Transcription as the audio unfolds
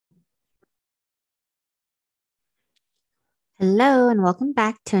Hello, and welcome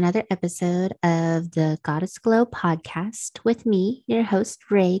back to another episode of the Goddess Glow podcast with me, your host,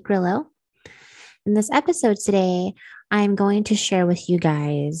 Ray Grillo. In this episode today, I'm going to share with you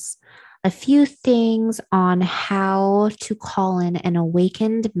guys a few things on how to call in an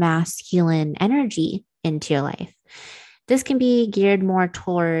awakened masculine energy into your life. This can be geared more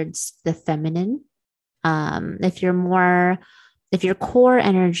towards the feminine. If your core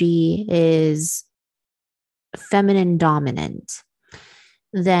energy is feminine dominant,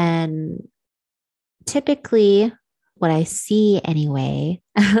 then typically what I see anyway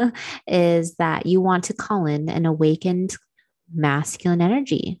is that you want to call in an awakened masculine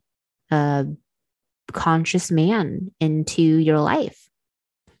energy, a conscious man into your life.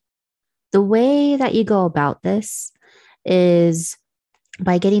 The way that you go about this is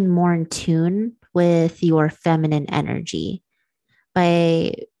by getting more in tune with your feminine energy,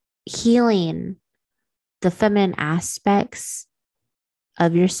 by healing the feminine aspects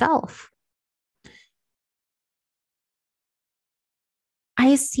of yourself.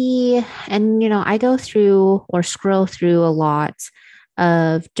 I see, and I go through or scroll through a lot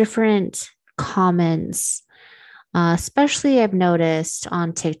of different comments, especially I've noticed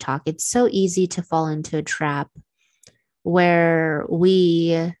on TikTok. It's so easy to fall into a trap where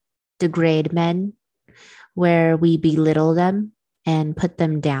we degrade men, where we belittle them and put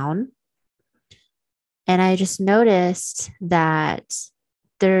them down. And I just noticed that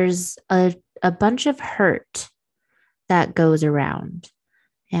there's a bunch of hurt that goes around.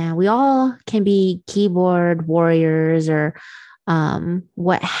 And we all can be keyboard warriors or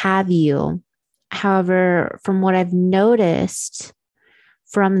what have you. However, from what I've noticed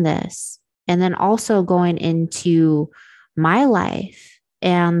from this, and then also going into my life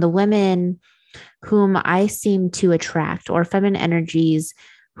and the women whom I seem to attract, or feminine energies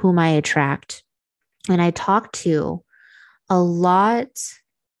whom I attract, and I talk to, a lot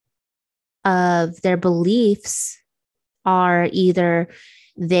of their beliefs are either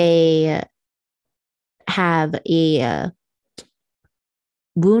they have a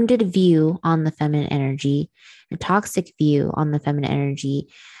wounded view on the feminine energy, a toxic view on the feminine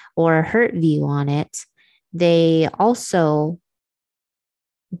energy, or a hurt view on it. They also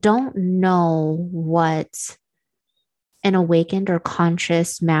don't know what an awakened or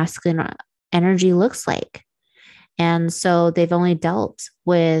conscious masculine energy looks like. And so they've only dealt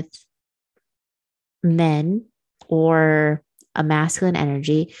with men or a masculine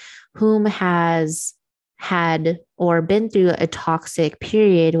energy whom has had or been through a toxic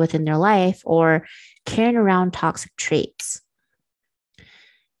period within their life or carrying around toxic traits.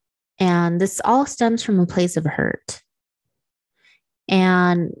 And this all stems from a place of hurt.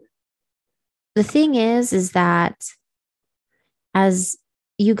 And the thing is that as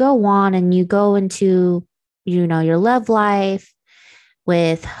you go on and you go into, your love life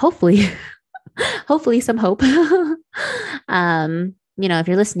with hopefully some hope. If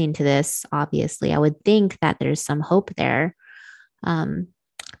you're listening to this, obviously, I would think that there's some hope there.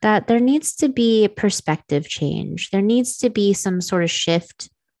 That there needs to be a perspective change. There needs to be some sort of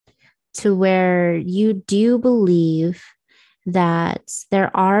shift to where you do believe that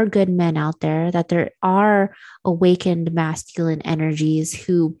there are good men out there, that there are awakened masculine energies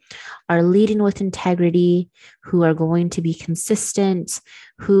who are leading with integrity, who are going to be consistent,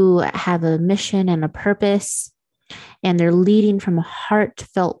 who have a mission and a purpose, and they're leading from a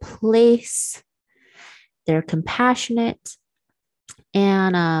heartfelt place. They're compassionate,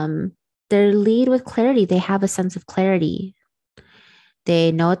 and they lead with clarity. They have a sense of clarity.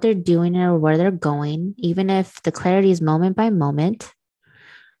 They know what they're doing or where they're going, even if the clarity is moment by moment.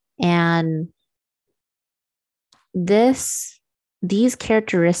 And these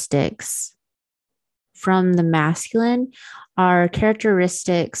characteristics from the masculine are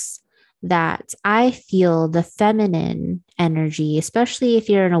characteristics that I feel the feminine energy, especially if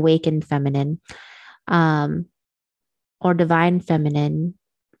you're an awakened feminine or divine feminine,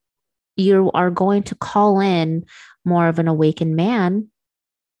 you are going to call in more of an awakened man.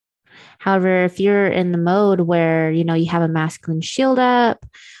 However, if you're in the mode where, you have a masculine shield up,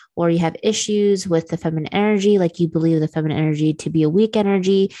 or you have issues with the feminine energy, like you believe the feminine energy to be a weak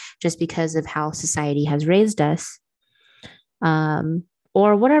energy just because of how society has raised us, or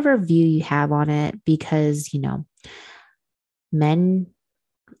whatever view you have on it, because, men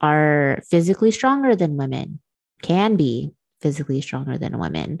are physically stronger than women, can be physically stronger than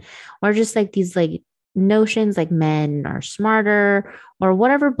women, or just like these like notions like men are smarter or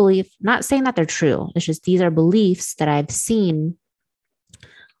whatever belief, not saying that they're true. It's just these are beliefs that I've seen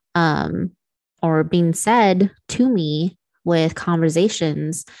or being said to me with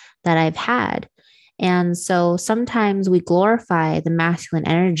conversations that I've had. And so sometimes we glorify the masculine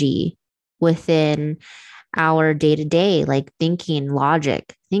energy within our day to day, like thinking and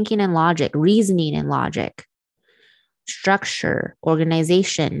logic, reasoning and logic, structure,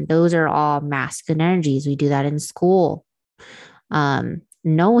 organization. Those are all masculine energies. We do that in school,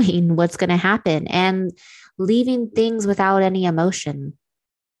 knowing what's going to happen and leaving things without any emotion.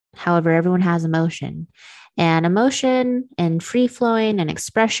 However, everyone has emotion. And emotion and free flowing and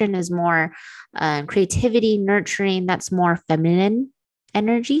expression is more creativity, nurturing. That's more feminine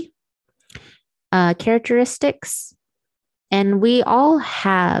energy characteristics. And we all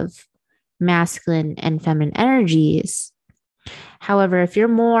have masculine and feminine energies. However, if your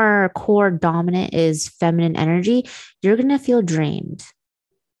more core dominant is feminine energy, you're going to feel drained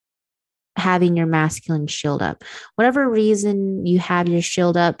having your masculine shield up. Whatever reason you have your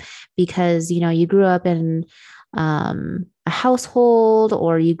shield up, because you grew up in a household,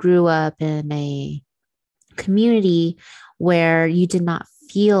 or you grew up in a community where you did not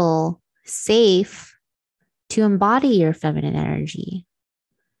feel safe to embody your feminine energy.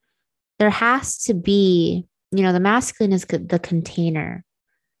 There has to be, the masculine is the container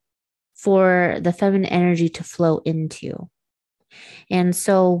for the feminine energy to flow into. And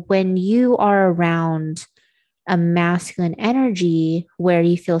so when you are around a masculine energy where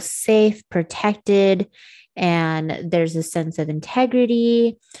you feel safe, protected, and there's a sense of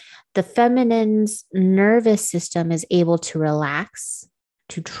integrity, the feminine's nervous system is able to relax,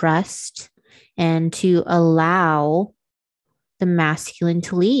 to trust, and to allow the masculine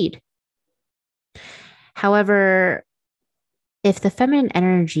to lead. However, if the feminine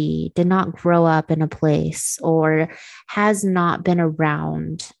energy did not grow up in a place or has not been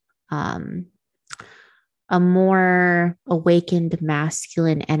around a more awakened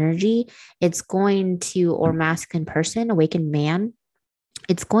masculine energy, or masculine person, awakened man,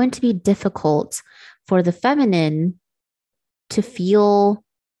 it's going to be difficult for the feminine to feel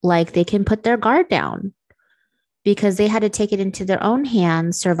like they can put their guard down, because they had to take it into their own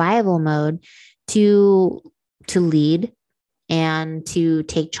hands, survival mode, to lead and to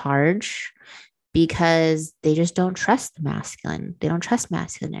take charge, because they just don't trust the masculine. They don't trust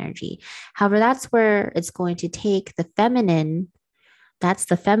masculine energy. However, that's where it's going to take the feminine. That's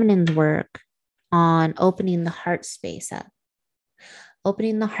the feminine's work on opening the heart space up,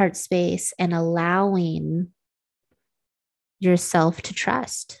 opening the heart space and allowing yourself to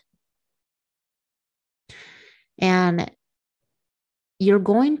trust. And you're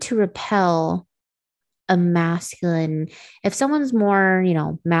going to repel a masculine. If someone's more,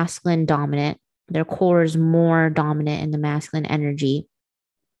 masculine dominant, their core is more dominant in the masculine energy,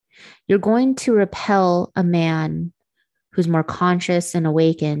 you're going to repel a man who's more conscious and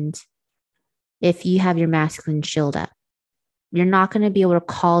awakened if you have your masculine shield up. You're not going to be able to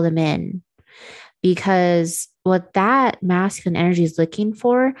call them in, because what that masculine energy is looking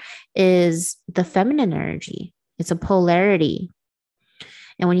for is the feminine energy. It's a polarity.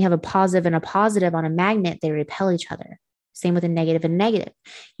 And when you have a positive on a magnet, they repel each other. Same with a negative and negative.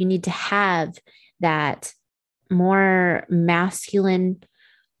 You need to have that more masculine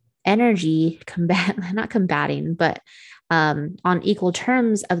energy not combating, but on equal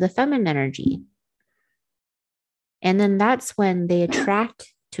terms of the feminine energy. And then that's when they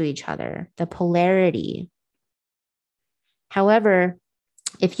attract to each other, the polarity. However,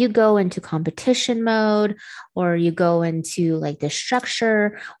 if you go into competition mode, or you go into like the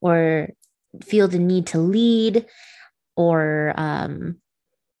structure, or feel the need to lead, or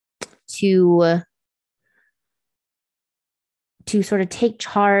to sort of take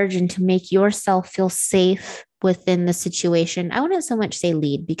charge and to make yourself feel safe within the situation. I wouldn't so much say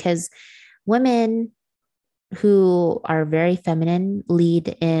lead, because women who are very feminine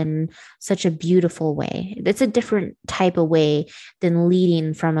lead in such a beautiful way. It's a different type of way than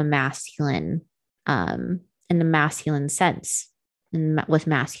leading from a masculine, in the masculine sense, with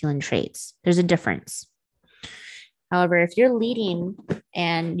masculine traits. There's a difference. However, if you're leading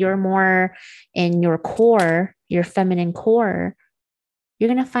and you're more in your core, your feminine core,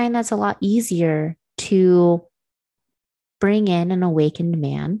 you're going to find that's a lot easier to bring in an awakened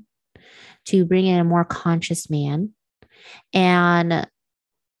man, to bring in a more conscious man, and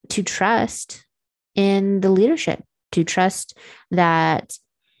to trust in the leadership, to trust that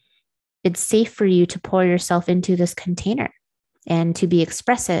it's safe for you to pour yourself into this container and to be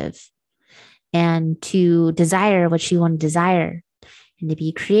expressive and to desire what you want to desire, and to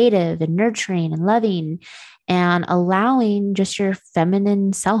be creative and nurturing and loving and allowing just your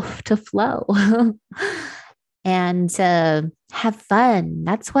feminine self to flow and to have fun.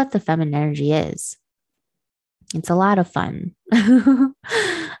 That's what the feminine energy is. It's a lot of fun.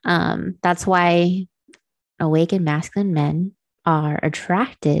 That's why awakened masculine men are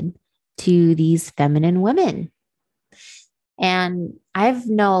attracted to these feminine women. And I've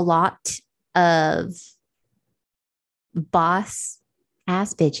know a lot of boss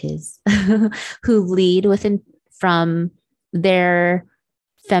ass bitches who lead within from their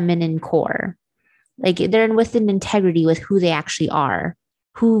feminine core. Like they're within integrity with who they actually are,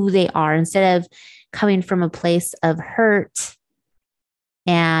 instead of coming from a place of hurt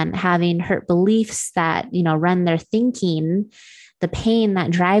and having hurt beliefs that, run their thinking, the pain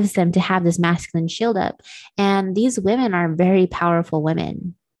that drives them to have this masculine shield up. And these women are very powerful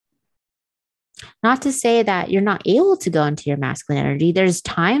women. Not to say that you're not able to go into your masculine energy, there's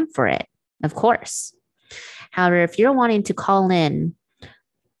time for it, of course. However, if you're wanting to call in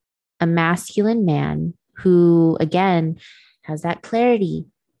a masculine man who, again, has that clarity,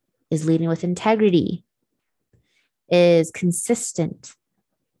 is leading with integrity, is consistent,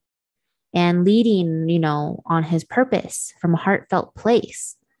 and leading, on his purpose from a heartfelt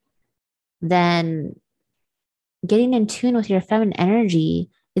place, then getting in tune with your feminine energy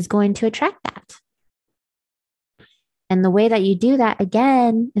is going to attract that. And the way that you do that,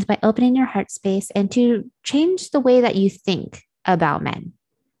 again, is by opening your heart space and to change the way that you think about men.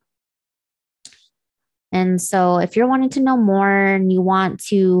 And so if you're wanting to know more and you want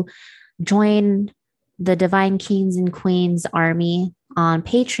to join the Divine Kings and Queens Army on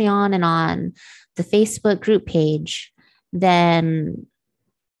Patreon and on the Facebook group page, then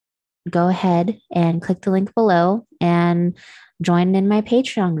go ahead and click the link below and join in my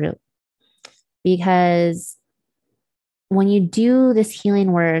Patreon group. Because when you do this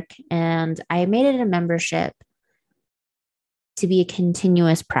healing work, and I made it a membership to be a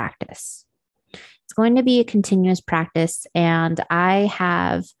continuous practice. It's going to be a continuous practice, and I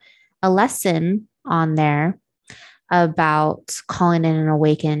have a lesson on there about calling in an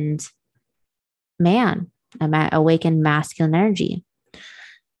awakened man, an awakened masculine energy.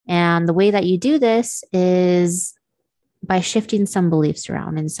 And the way that you do this is by shifting some beliefs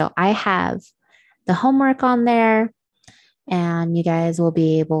around. And so I have the homework on there, and you guys will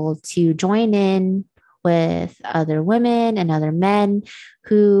be able to join in with other women and other men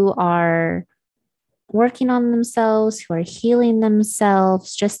who are working on themselves, who are healing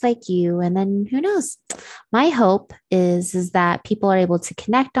themselves just like you. And then who knows? My hope is that people are able to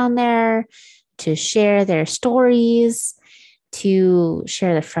connect on there, to share their stories, to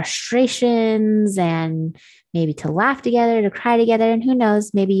share their frustrations, and maybe to laugh together, to cry together. And who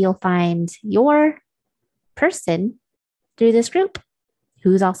knows, maybe you'll find your person through this group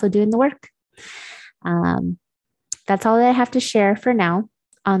who's also doing the work. That's all that I have to share for now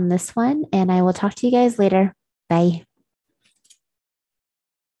on this one. And I will talk to you guys later. Bye.